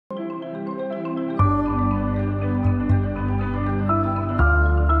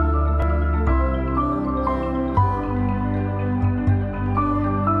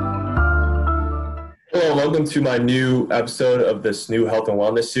and welcome to my new episode of this new health and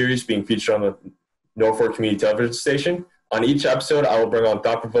wellness series being featured on the Norfolk Community Television Station. On each episode, I will bring on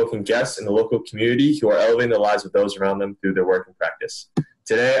thought-provoking guests in the local community who are elevating the lives of those around them through their work and practice.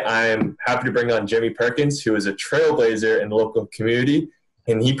 Today, I am happy to bring on Jimmy Perkins, who is a trailblazer in the local community,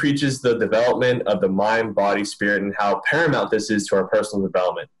 and he preaches the development of the mind, body, spirit, and how paramount this is to our personal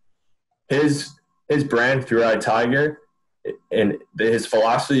development. His brand, Through Eye Tiger, and his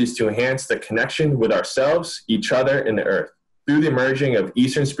philosophy is to enhance the connection with ourselves, each other, and the earth. Through the merging of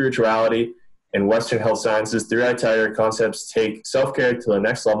Eastern spirituality and Western health sciences, Through Eye Tiger concepts take self-care to the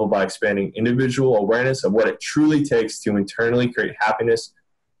next level by expanding individual awareness of what it truly takes to internally create happiness,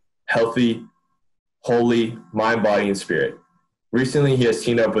 healthy, holy mind, body, and spirit. Recently, he has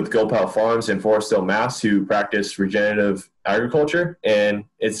teamed up with Gopal Farms in Forestville, Mass, who practice regenerative agriculture, and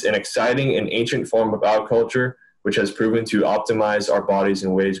it's an exciting and ancient form of agriculture which has proven to optimize our bodies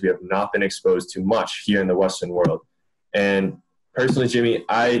in ways we have not been exposed to much here in the Western world. And personally, Jimmy,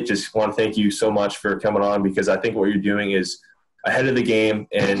 I just want to thank you so much for coming on, because I think what you're doing is ahead of the game,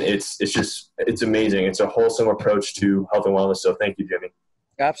 and it's amazing. It's a wholesome approach to health and wellness. So thank you, Jimmy.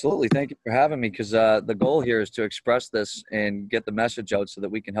 Absolutely. Thank you for having me, because the goal here is to express this and get the message out so that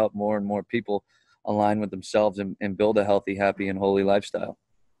we can help more and more people align with themselves and build a healthy, happy, and holy lifestyle.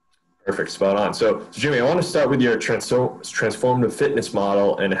 Perfect. Spot on. So, Jimmy, I want to start with your transformative fitness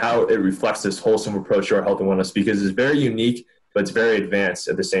model and how it reflects this wholesome approach to our health and wellness, because it's very unique, but it's very advanced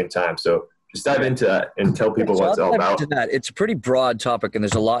at the same time. So just dive into that and tell people what it's all about. It's a pretty broad topic, and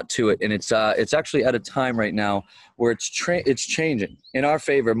there's a lot to it. And it's actually at a time right now where it's changing in our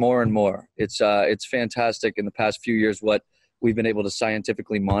favor more and more. It's fantastic in the past few years what we've been able to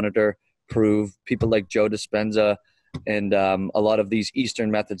scientifically monitor, prove. People like Joe Dispenza and a lot of these Eastern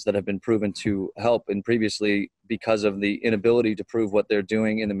methods that have been proven to help, and previously, because of the inability to prove what they're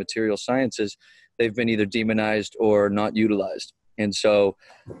doing in the material sciences, they've been either demonized or not utilized. And so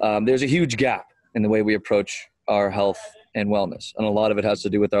there's a huge gap in the way we approach our health and wellness, and a lot of it has to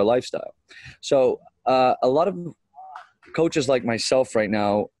do with our lifestyle. So a lot of coaches like myself right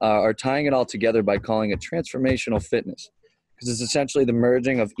now are tying it all together by calling it transformational fitness, because it's essentially the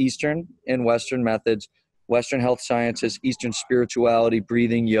merging of Eastern and Western methods, Western health sciences, Eastern spirituality,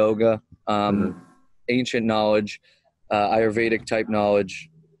 breathing, yoga, ancient knowledge, Ayurvedic type knowledge,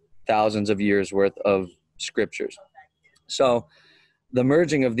 thousands of years worth of scriptures. So the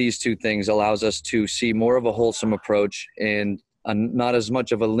merging of these two things allows us to see more of a wholesome approach and not as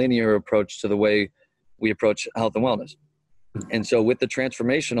much of a linear approach to the way we approach health and wellness. And so with the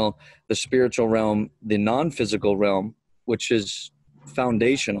transformational, the spiritual realm, the non-physical realm, which is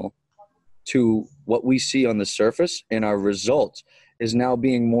foundational to what we see on the surface and our results, is now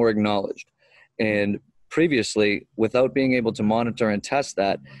being more acknowledged. And previously, without being able to monitor and test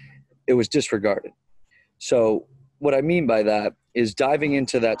that, it was disregarded. So what I mean by that is diving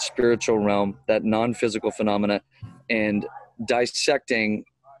into that spiritual realm, that non-physical phenomena, and dissecting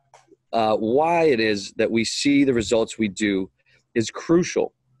why it is that we see the results we do is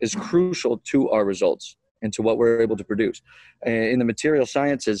crucial to our results and to what we're able to produce. In the material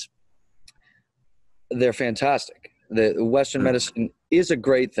sciences, they're fantastic. The Western medicine is a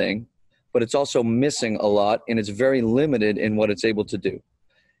great thing, but it's also missing a lot, and it's very limited in what it's able to do.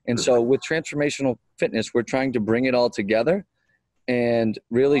 And so with transformational fitness, we're trying to bring it all together and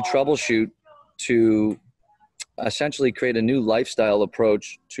really troubleshoot to essentially create a new lifestyle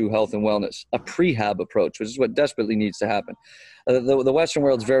approach to health and wellness, a prehab approach, which is what desperately needs to happen. The Western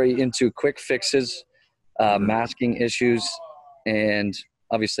world's very into quick fixes, masking issues, and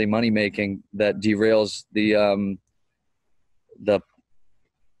obviously money making that derails the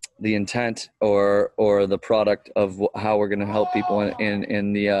intent or the product of how we're going to help people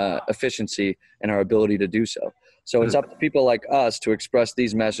in the efficiency and our ability to do so. So it's up to people like us to express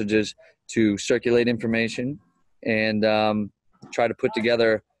these messages, to circulate information, and try to put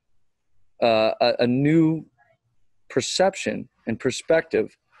together a new perception and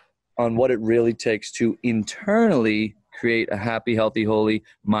perspective on what it really takes to internally create a happy, healthy, holy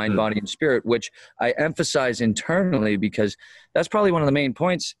mind, body, and spirit, which I emphasize internally, because that's probably one of the main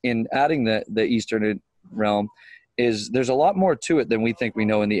points in adding the Eastern realm. Is there's a lot more to it than we think we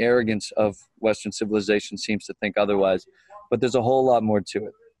know, and the arrogance of Western civilization seems to think otherwise, but there's a whole lot more to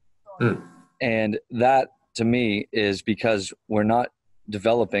it. And that, to me, is because we're not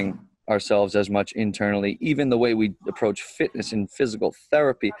developing ourselves as much internally. Even the way we approach fitness and physical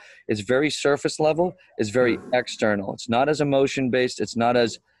therapy is very surface level, is very external. It's not as emotion based. It's not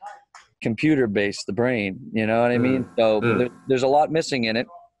as computer based, the brain, you know what I mean? So there's a lot missing in it.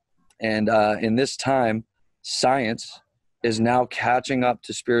 And in this time, science is now catching up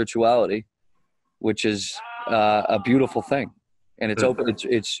to spirituality which is a beautiful thing. And it's open.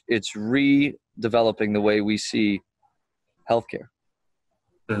 It's redeveloping the way we see healthcare.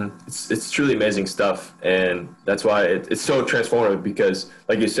 It's truly amazing stuff, and that's why it's so transformative, because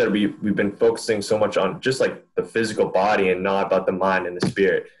like you said, we've been focusing so much on just like the physical body and not about the mind and the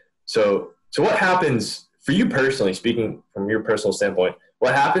spirit. So what happens for you personally, speaking from your personal standpoint,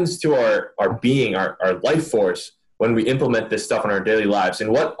 what happens to our being, our life force, when we implement this stuff in our daily lives?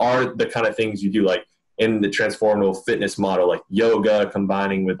 And what are the kind of things you do, like in the transformative fitness model, like yoga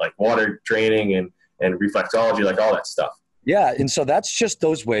combining with like water training and reflexology, like all that stuff? Yeah, and so that's just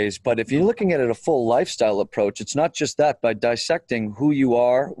those ways. But if you're looking at it a full lifestyle approach, it's not just that. By dissecting who you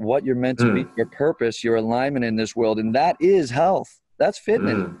are, what you're meant to be, your purpose, your alignment in this world, and that is health. That's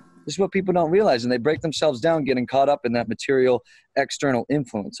fitness. This is what people don't realize, and they break themselves down getting caught up in that material external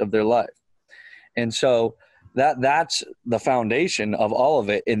influence of their life. And so that's the foundation of all of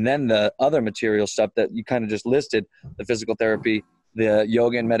it. And then the other material stuff that you kind of just listed, the physical therapy, the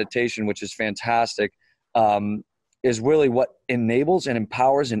yoga and meditation, which is fantastic, is really what enables and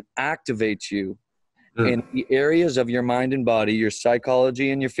empowers and activates you in the areas of your mind and body, your psychology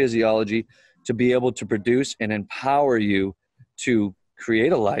and your physiology, to be able to produce and empower you to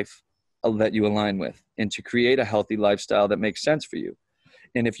create a life that you align with and to create a healthy lifestyle that makes sense for you.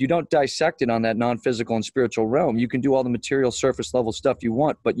 And if you don't dissect it on that non-physical and spiritual realm, you can do all the material surface level stuff you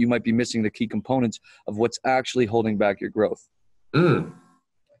want, but you might be missing the key components of what's actually holding back your growth.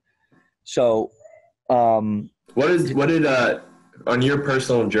 So, what did on your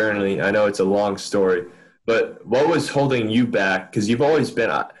personal journey, I know it's a long story, but what was holding you back? Because you've always been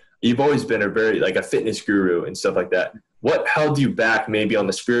a very like a fitness guru and stuff like that. What held you back maybe on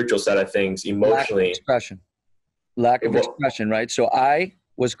the spiritual side of things, emotionally? Lack of expression, right? So I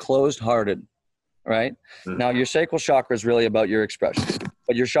was closed-hearted, right? Now your sacral chakra is really about your expression,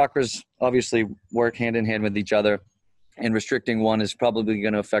 but your chakras obviously work hand in hand with each other, and restricting one is probably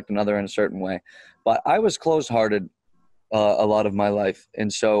going to affect another in a certain way. But I was closed-hearted a lot of my life,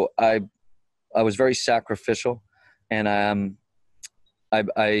 and so I was very sacrificial, and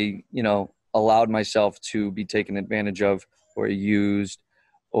I allowed myself to be taken advantage of or used,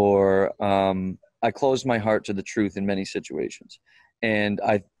 or I closed my heart to the truth in many situations. And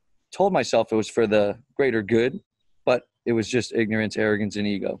I told myself it was for the greater good, but it was just ignorance, arrogance, and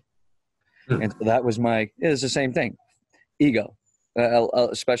ego. And so that was it's the same thing. Ego.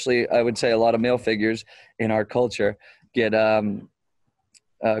 Especially, I would say a lot of male figures in our culture get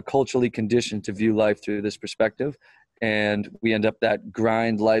culturally conditioned to view life through this perspective. And we end up that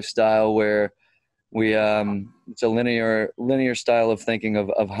grind lifestyle where it's a linear style of thinking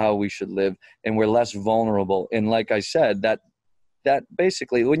of how we should live, and we're less vulnerable. And like I said, that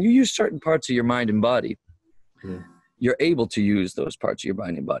basically, when you use certain parts of your mind and body, you're able to use those parts of your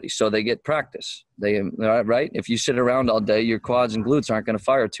mind and body. So they get practice. Right? If you sit around all day, your quads and glutes aren't going to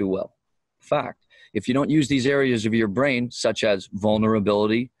fire too well. Fact. If you don't use these areas of your brain, such as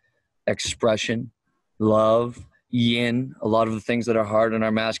vulnerability, expression, love, yin, a lot of the things that are hard in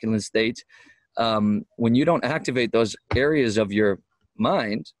our masculine states, when you don't activate those areas of your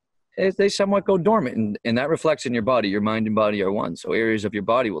mind, they somewhat go dormant, and that reflects in your body. Your mind and body are one, so areas of your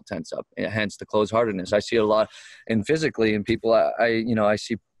body will tense up, hence the closed-heartedness. I see it a lot, and physically in people, I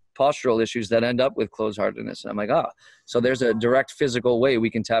see postural issues that end up with closed-heartedness, and I'm like, so there's a direct physical way we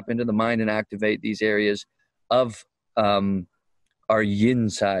can tap into the mind and activate these areas of our yin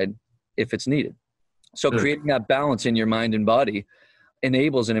side if it's needed. So creating that balance in your mind and body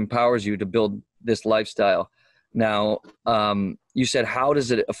enables and empowers you to build this lifestyle. Now, you said, how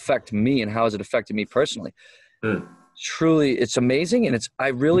does it affect me, and how has it affected me personally? Truly, it's amazing, and I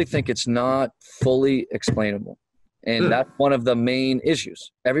really think it's not fully explainable. And that's one of the main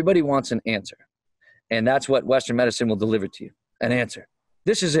issues. Everybody wants an answer, and that's what Western medicine will deliver to you, an answer.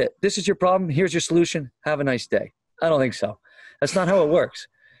 This is it. This is your problem. Here's your solution. Have a nice day. I don't think so. That's not how it works.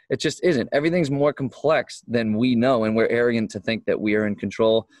 It just isn't. Everything's more complex than we know, and we're arrogant to think that we are in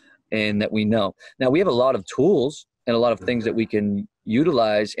control and that we know. Now, we have a lot of tools and a lot of things that we can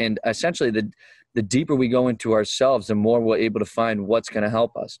utilize, and essentially the deeper we go into ourselves, the more we're able to find what's going to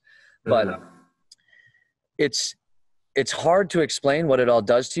help us. But it's hard to explain what it all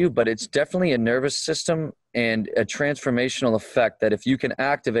does to you, but it's definitely a nervous system and a transformational effect that if you can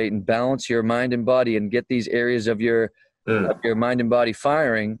activate and balance your mind and body and get these areas of your mind and body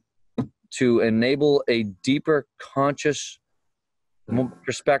firing to enable a deeper conscious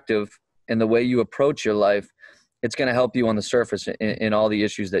perspective in the way you approach your life, it's going to help you on the surface in all the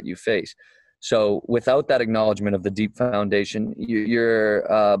issues that you face. So without that acknowledgement of the deep foundation,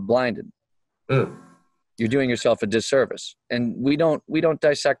 you're blinded. you're doing yourself a disservice. And we don't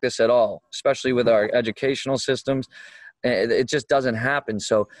dissect this at all, especially with our educational systems. It just doesn't happen.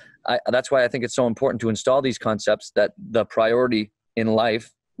 So that's why I think it's so important to install these concepts, that the priority in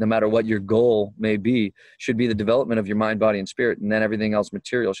life, no matter what your goal may be, should be the development of your mind, body, and spirit. And then everything else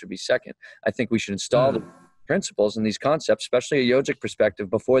material should be second. I think we should install the principles and these concepts, especially a yogic perspective,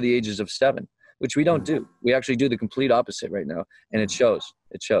 before the ages of 7, which we don't do. We actually do the complete opposite right now. And it shows.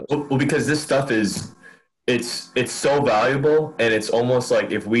 Well, because this stuff it's so valuable, and it's almost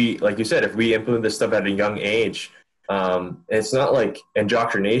like if we, like you said, if we implement this stuff at a young age, it's not like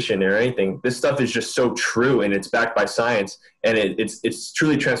indoctrination or anything. This stuff is just so true, and it's backed by science, and it's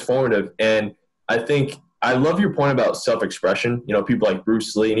truly transformative. And I think I love your point about self-expression. You know, people like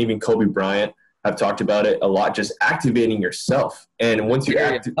Bruce Lee and even Kobe Bryant have talked about it a lot, just activating yourself. And once you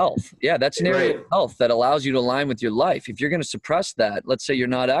health. Yeah, that's an area of health that allows you to align with your life. If you're going to suppress that, let's say you're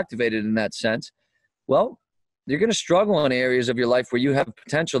not activated in that sense, well, you're going to struggle in areas of your life where you have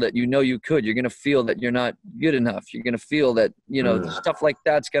potential that you know you could. You're going to feel that you're not good enough. You're going to feel that, you know, stuff like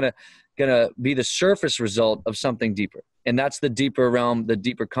that's going to be the surface result of something deeper. And that's the deeper realm, the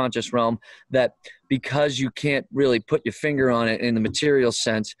deeper conscious realm, that because you can't really put your finger on it in the material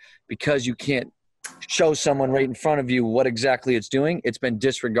sense, because you can't show someone right in front of you what exactly it's doing, it's been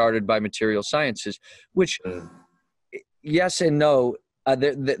disregarded by material sciences, which yes and no.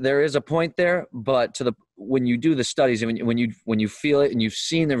 There is a point there, but when you do the studies and when you feel it and you've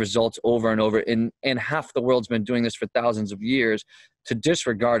seen the results over and over, and half the world's been doing this for thousands of years, to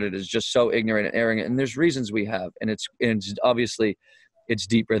disregard it is just so ignorant and arrogant. And there's reasons we have, and it's obviously it's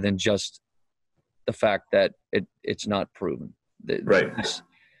deeper than just the fact that it's not proven. Right.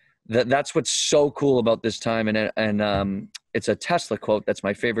 That's what's so cool about this time, and it's a Tesla quote that's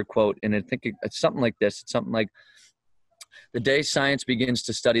my favorite quote, and I think it's something like this. It's something like, "The day science begins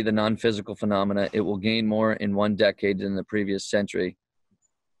to study the non-physical phenomena, it will gain more in 1 decade than the previous century,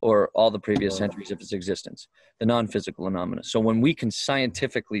 or all the previous centuries of its existence, the non-physical phenomena." So when we can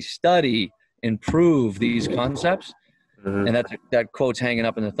scientifically study and prove these concepts, and that quote's hanging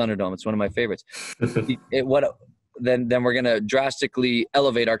up in the Thunderdome. It's one of my favorites. Then we're going to drastically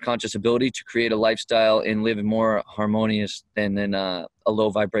elevate our conscious ability to create a lifestyle and live more harmonious than in a low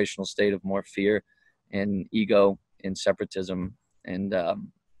vibrational state of more fear and ego and separatism and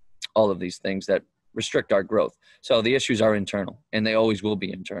all of these things that restrict our growth. So the issues are internal, and they always will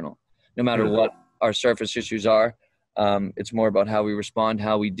be internal. No matter what our surface issues are, it's more about how we respond,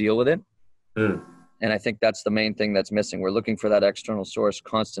 how we deal with it. And I think that's the main thing that's missing. We're looking for that external source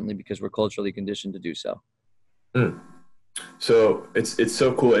constantly because we're culturally conditioned to do so. So it's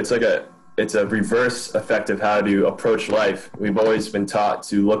so cool. It's a reverse effect of how to approach life. We've always been taught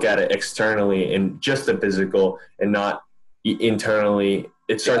to look at it externally and just the physical, and not internally.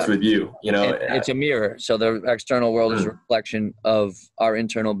 It starts with you, you know. It's a mirror. So the external world is a reflection of our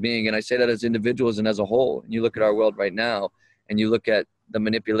internal being. And I say that as individuals and as a whole. And you look at our world right now, and you look at the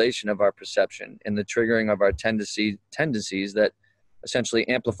manipulation of our perception and the triggering of our tendencies that essentially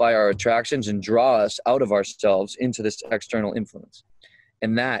amplify our attractions and draw us out of ourselves into this external influence.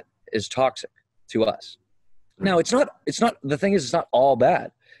 And that is toxic to us. Now, it's not, the thing is, it's not all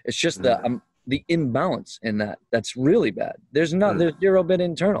bad. It's just the imbalance in that's really bad. There's zero bit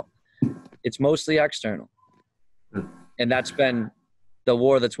internal. It's mostly external. And that's been the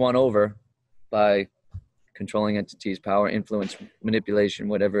war that's won over by controlling entities, power, influence, manipulation,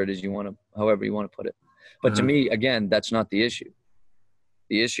 whatever it is however you want to put it. But to me, again, that's not the issue.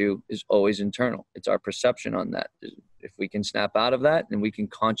 The issue is always internal. It's our perception on that. If we can snap out of that and we can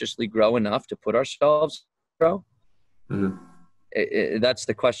consciously grow enough to put ourselves grow, that's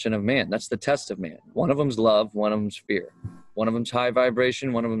the question of man. That's the test of man. One of them's love, one of them's fear. One of them's high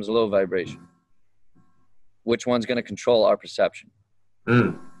vibration, one of them's low vibration. Which one's going to control our perception?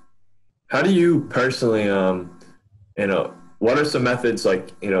 How do you personally, what are some methods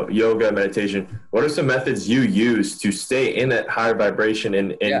like, yoga, meditation? What are some methods you use to stay in that higher vibration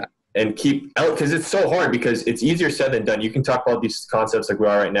and keep out? Because it's so hard, because it's easier said than done. You can talk about these concepts like we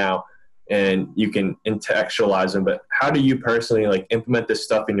are right now, and you can intellectualize them. But how do you personally implement this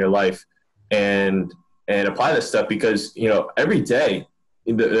stuff in your life and apply this stuff? Because every day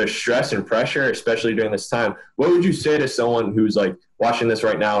there's stress and pressure, especially during this time. What would you say to someone who's watching this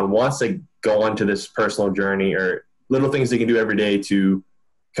right now and wants to go onto this personal journey, or little things they can do every day to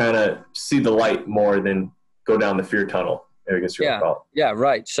kind of see the light more than go down the fear tunnel? Yeah,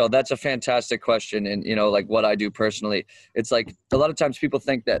 right. So that's a fantastic question. And, what I do personally, it's a lot of times people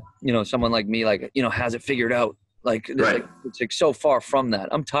think that, someone like me, has it figured out. It's so far from that.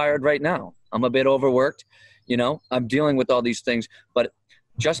 I'm tired right now. I'm a bit overworked. I'm dealing with all these things. But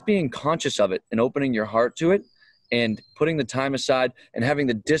just being conscious of it and opening your heart to it and putting the time aside and having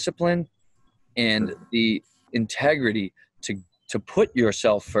the discipline and the integrity to put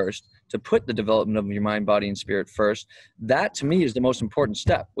yourself first, to put the development of your mind, body, and spirit first, that to me is the most important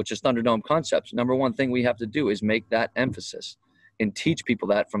step, which is Thunderdome Concepts. Number one thing we have to do is make that emphasis and teach people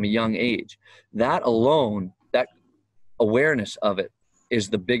that from a young age. That alone, that awareness of it is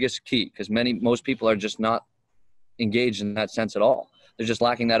the biggest key, because most people are just not engaged in that sense at all. They're just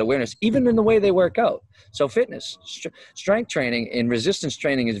lacking that awareness, even in the way they work out. So fitness, strength training and resistance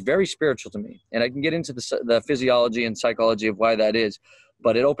training is very spiritual to me. And I can get into the physiology and psychology of why that is,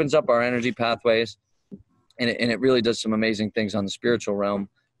 but it opens up our energy pathways, and it really does some amazing things on the spiritual realm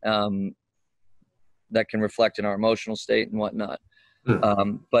that can reflect in our emotional state and whatnot.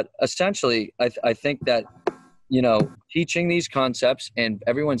 But essentially, I think that, teaching these concepts and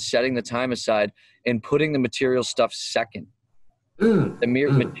everyone setting the time aside and putting the material stuff second. The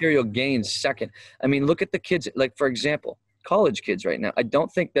material gains second. I mean, look at the kids, like, for example, college kids right now. I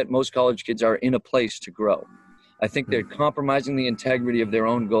don't think that most college kids are in a place to grow. I think they're compromising the integrity of their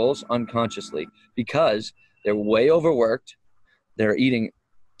own goals unconsciously because they're way overworked. They're eating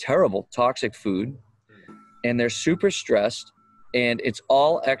terrible, toxic food, and they're super stressed. And it's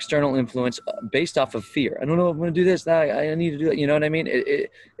all external influence based off of fear. I don't know if I'm going to do this, that, I need to do that. You know what I mean?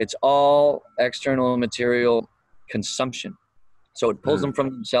 It's all external material consumption. So it pulls them from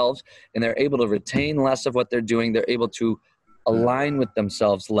themselves, and they're able to retain less of what they're doing. They're able to align with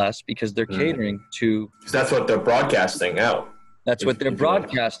themselves less because they're catering to. Because that's what they're broadcasting out. That's what they're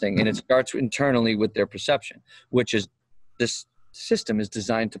broadcasting, and it starts internally with their perception, which is this system is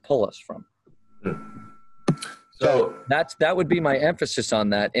designed to pull us from. So that would be my emphasis on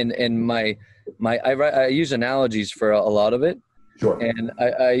that, and I use analogies for a lot of it. Sure. And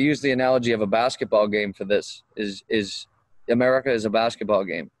I use the analogy of a basketball game for this. Is America is a basketball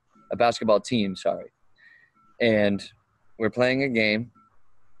team, sorry. And we're playing a game,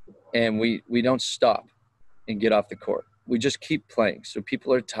 and we don't stop and get off the court. We just keep playing. So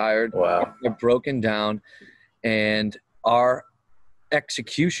people are tired. Wow. They're broken down, and our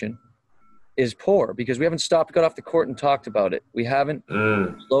execution is poor because we haven't stopped, got off the court and talked about it. We haven't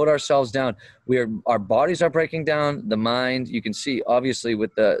slowed ourselves down. Our bodies are breaking down. The mind, you can see obviously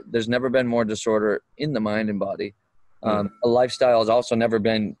there's never been more disorder in the mind and body. A lifestyle has also never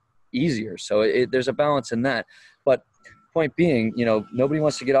been easier. So there's a balance in that. But point being, nobody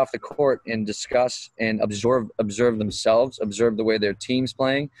wants to get off the court and discuss and observe themselves, observe the way their team's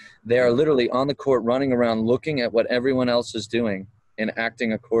playing. They are literally on the court running around looking at what everyone else is doing and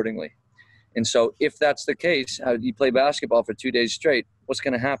acting accordingly. And so if that's the case, you play basketball for 2 days straight, what's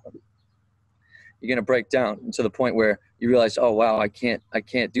going to happen? You're going to break down to the point where you realize, oh, wow, I can't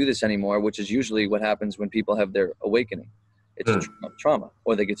do this anymore, which is usually what happens when people have their awakening. It's trauma,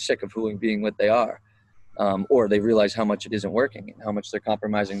 or they get sick of being what they are, or they realize how much it isn't working and how much they're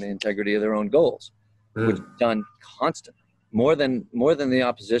compromising the integrity of their own goals, which is done constantly, more than the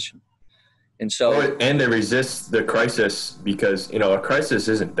opposition. And so, and they resist the crisis because, a crisis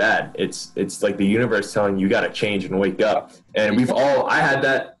isn't bad. It's like the universe telling you got to change and wake up. And I had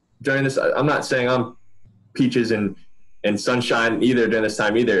that during this. I'm not saying I'm peaches and sunshine either during this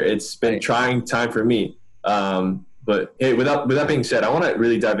time either. It's been trying time for me. But hey, with that being said, I want to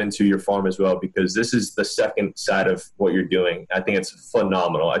really dive into your farm as well, because this is the second side of what you're doing. I think it's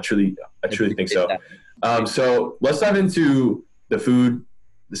phenomenal. I truly think so. So let's dive into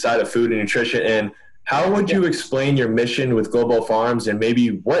the side of food and nutrition, and how would you explain your mission with Global Farms, and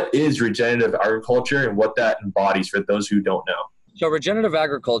maybe what is regenerative agriculture and what that embodies for those who don't know? So regenerative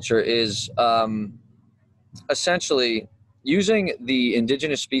agriculture is essentially using the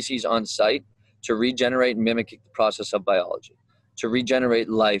indigenous species on site to regenerate and mimic the process of biology, to regenerate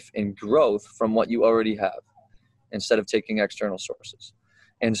life and growth from what you already have instead of taking external sources.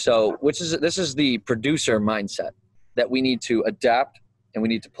 And so this is the producer mindset that we need to adapt, and we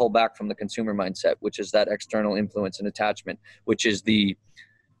need to pull back from the consumer mindset, which is that external influence and attachment, which is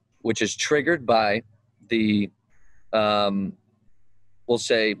triggered by the, we'll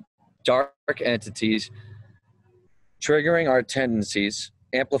say, dark entities triggering our tendencies,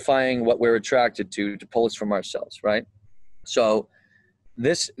 amplifying what we're attracted to pull us from ourselves, right? So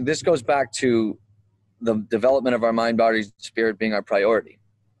this goes back to the development of our mind, body, spirit being our priority,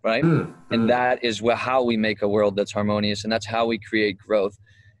 right? And that is how we make a world that's harmonious, and that's how we create growth,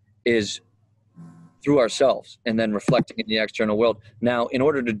 is through ourselves and then reflecting in the external world. Now, in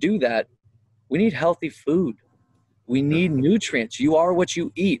order to do that, we need healthy food. We need nutrients. You are what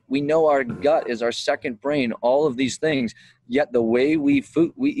you eat. We know our gut is our second brain, all of these things. Yet the way we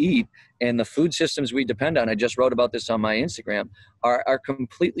eat and the food systems we depend on, I just wrote about this on my Instagram, are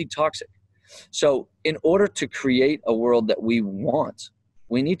completely toxic. So in order to create a world that we want,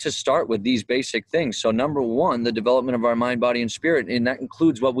 we need to start with these basic things. So number one, the development of our mind, body, and spirit, and that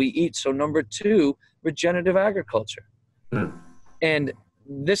includes what we eat. So number two, regenerative agriculture. And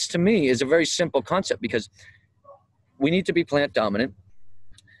this to me is a very simple concept, because we need to be plant dominant,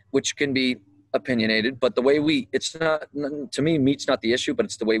 which can be opinionated, but the way it's not, to me, meat's not the issue, but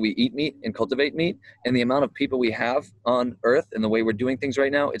it's the way we eat meat and cultivate meat, and the amount of people we have on earth and the way we're doing things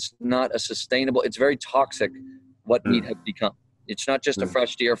right now, it's not a sustainable, it's very toxic what meat has become. It's not just a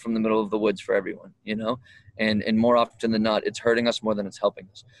fresh deer from the middle of the woods for everyone, you know, and more often than not, it's hurting us more than it's helping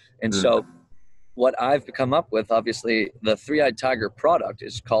us. And so what I've come up with, obviously, the Three-Eyed Tiger product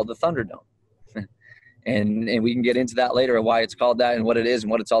is called the Thunderdome. And we can get into that later and why it's called that and what it is and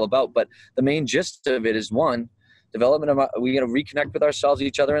what it's all about. But the main gist of it is, one, development of, we got to reconnect with ourselves,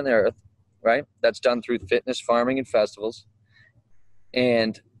 each other, and the earth, right? That's done through fitness, farming, and festivals.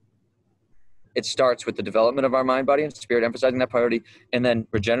 And it starts with the development of our mind, body, and spirit, emphasizing that priority. And then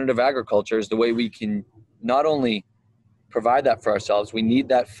regenerative agriculture is the way we can not only provide that for ourselves, we need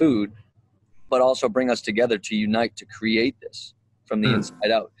that food, but also bring us together to unite to create this from the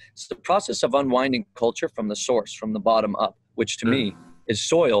inside out. It's the process of unwinding culture from the source, from the bottom up, which to me is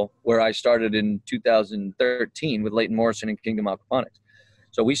soil, where I started in 2013 with Leighton Morrison and Kingdom Aquaponics.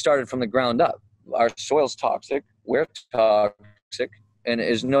 So we started from the ground up. Our soil's toxic, we're toxic, and it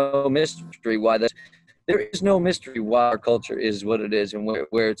is no mystery why that. There is no mystery why our culture is what it is and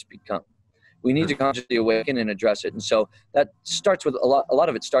where it's become. We need to consciously awaken and address it. And so that starts with a lot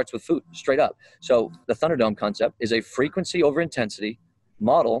of it starts with food, straight up. So the Thunderdome concept is a frequency over intensity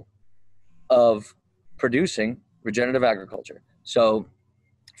model of producing regenerative agriculture. So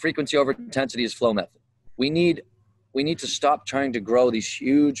frequency over intensity is flow method. We need to stop trying to grow these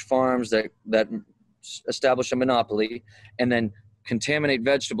huge farms that establish a monopoly and then contaminate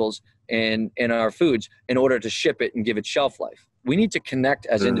vegetables in our foods in order to ship it and give it shelf life. We need to connect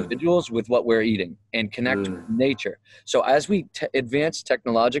as individuals with what we're eating and connect with nature. So as we advance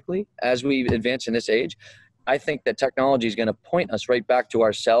technologically, as we advance in this age, I think that technology is going to point us right back to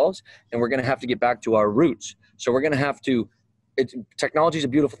ourselves, and we're going to have to get back to our roots. So we're going to have to, technology is a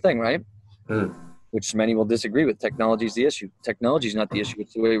beautiful thing, right? Which many will disagree with. Technology is the issue. Technology is not the issue.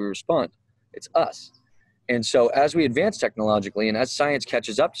 It's the way we respond. It's us. And so as we advance technologically and as science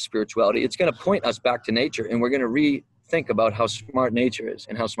catches up to spirituality, it's going to point us back to nature, and we're going to rethink about how smart nature is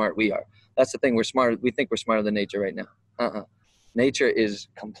and how smart we are. That's the thing. We're smart. We think we're smarter than nature right now. Nature is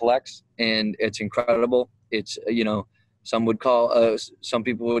complex and it's incredible. It's, some would call, some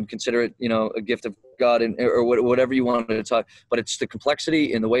people would consider it, a gift of God or whatever you want to talk, but it's the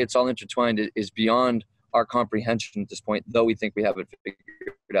complexity and the way it's all intertwined is beyond our comprehension at this point, though we think we have it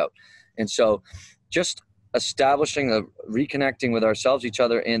figured out. And so just establishing reconnecting with ourselves, each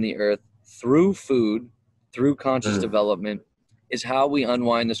other, and the earth through food, through conscious development, is how we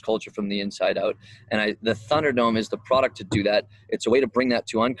unwind this culture from the inside out. And the Thunderdome is the product to do that. It's a way to bring that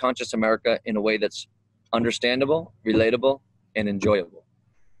to unconscious America in a way that's understandable, relatable, and enjoyable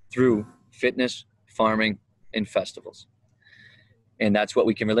through fitness, farming, and festivals. And that's what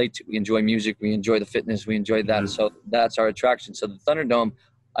we can relate to. We enjoy music, we enjoy the fitness, we enjoy that. So that's our attraction. So the Thunderdome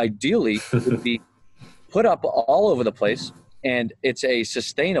ideally would be put up all over the place, and it's a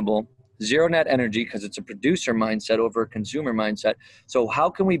sustainable zero net energy because it's a producer mindset over a consumer mindset. So how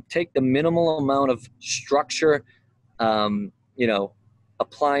can we take the minimal amount of structure,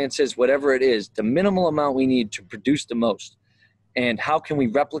 appliances, whatever it is, the minimal amount we need to produce the most, and how can we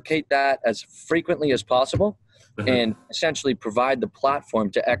replicate that as frequently as possible and essentially provide the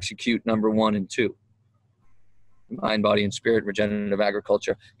platform to execute number 1 and 2. Mind, body, and spirit, regenerative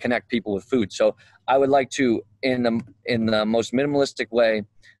agriculture, connect people with food. So I would like to, in the most minimalistic way,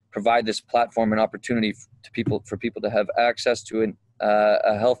 provide this platform and opportunity for people to have access to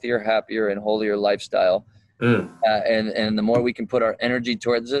a healthier, happier, and holier lifestyle. And the more we can put our energy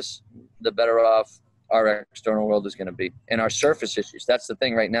towards this, the better off our external world is going to be. And our surface issues, that's the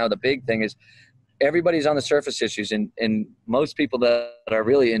thing right now. The big thing is everybody's on the surface issues, and most people that are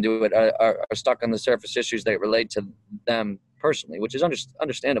really into it are stuck on the surface issues that relate to them personally, which is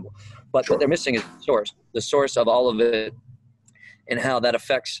understandable. But what they're missing is the source of all of it, and how that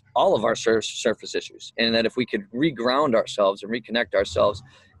affects all of our surface issues. And that if we could reground ourselves and reconnect ourselves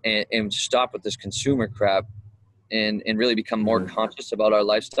and stop with this consumer crap and really become more conscious about our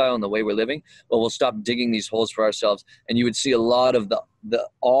lifestyle and the way we're living, well, we'll stop digging these holes for ourselves. And you would see a lot of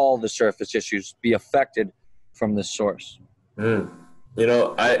all the surface issues be affected from the source.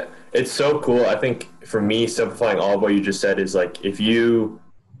 It's so cool. I think for me, simplifying all of what you just said is like, if you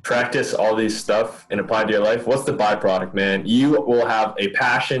practice all these stuff and apply to your life, what's the byproduct, man? You will have a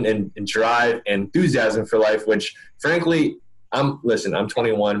passion and drive and enthusiasm for life, which frankly, I'm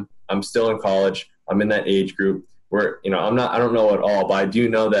 21. I'm still in college. I'm in that age group where, I don't know it all, but I do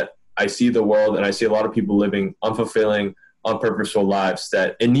know that I see the world and I see a lot of people living unfulfilling, unpurposeful lives,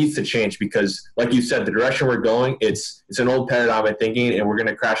 that it needs to change because, like you said, the direction we're going, it's an old paradigm of thinking, and we're going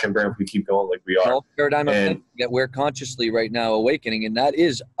to crash and burn if we keep going like we are. An old paradigm of thinking that we're consciously right now awakening, and that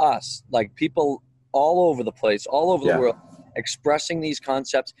is us. Like people all over the place, all over the world, expressing these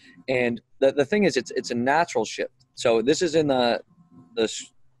concepts. And the thing is, it's a natural shift. So this is in the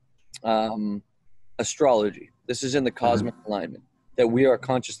astrology. This is in the cosmic alignment that we are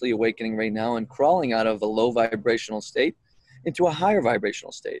consciously awakening right now and crawling out of a low vibrational state into a higher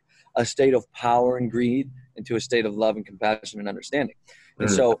vibrational state, a state of power and greed into a state of love and compassion and understanding. And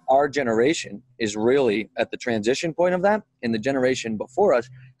so our generation is really at the transition point of that, and the generation before us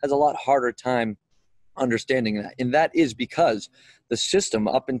has a lot harder time understanding that. And that is because the system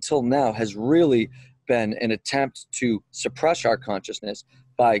up until now has really been an attempt to suppress our consciousness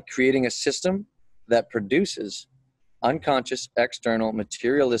by creating a system that produces unconscious, external,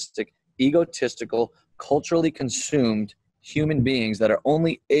 materialistic, egotistical, culturally consumed human beings that are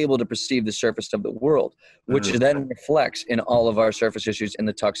only able to perceive the surface of the world, which then reflects in all of our surface issues and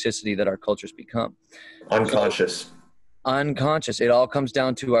the toxicity that our cultures become. Unconscious. Unconscious. It all comes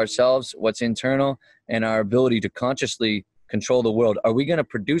down to ourselves, what's internal, and our ability to consciously control the world. Are we going to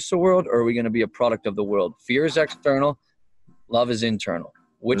produce the world, or are we going to be a product of the world? Fear is external. Love is internal.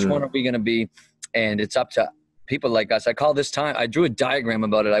 Which one are we going to be? And it's up to people like us. I call this time, I drew a diagram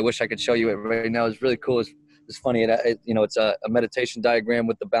about it. I wish I could show you it right now. It's really cool. It's funny. It's a meditation diagram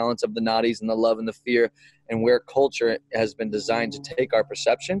with the balance of the nadis and the love and the fear, and where culture has been designed to take our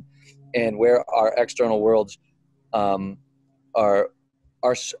perception and where our external worlds our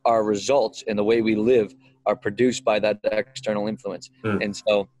results and the way we live are produced by that external influence. And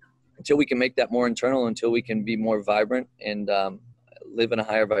so until we can make that more internal, until we can be more vibrant and live in a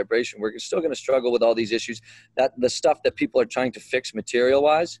higher vibration, we're still going to struggle with all these issues. That the stuff that people are trying to fix material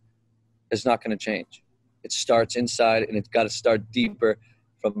wise is not going to change. It starts inside, and it's got to start deeper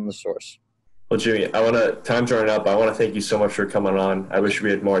from the source. Well, Jimmy, time's running up. I want to thank you so much for coming on. I wish we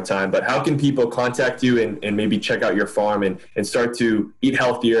had more time, but how can people contact you and maybe check out your farm and start to eat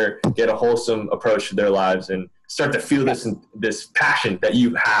healthier, get a wholesome approach to their lives, and start to feel this passion that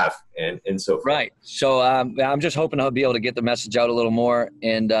you have and so forth? Right. So I'm just hoping I'll be able to get the message out a little more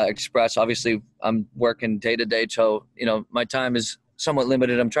and express. Obviously, I'm working day to day, so my time is somewhat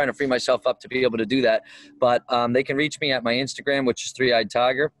limited. I'm trying to free myself up to be able to do that. But they can reach me at my Instagram, which is 3-eyed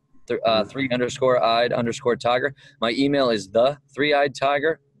tiger. 3_eyed_tiger. My email is the 3-eyed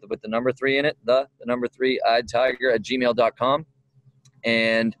tiger with the number 3 in it, the number 3-eyed tiger @gmail.com.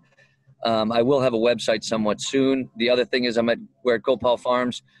 And I will have a website somewhat soon. The other thing is we're at Gopal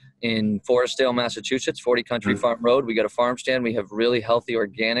Farms in Forestdale, Massachusetts, 40 Country Farm Road. We got a farm stand. We have really healthy,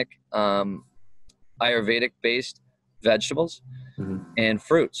 organic, Ayurvedic based vegetables and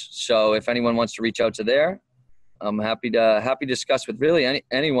fruits. So if anyone wants to reach out to there, I'm happy to discuss with really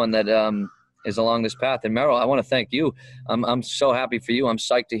anyone that is along this path. And Meryl, I want to thank you. I'm so happy for you. I'm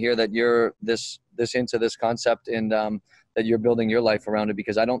psyched to hear that you're this into this concept and that you're building your life around it,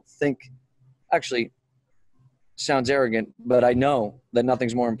 because I don't think, actually, sounds arrogant, but I know that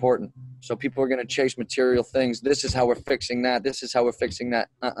nothing's more important. So people are going to chase material things. This is how we're fixing that. This is how we're fixing that.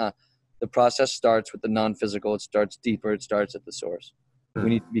 The process starts with the non-physical. It starts deeper. It starts at the source. We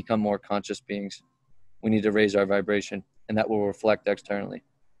need to become more conscious beings. We need to raise our vibration, and that will reflect externally.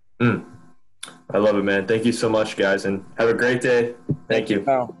 I love it, man. Thank you so much, guys, and have a great day. Thank you.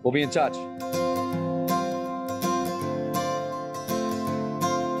 We'll be in touch.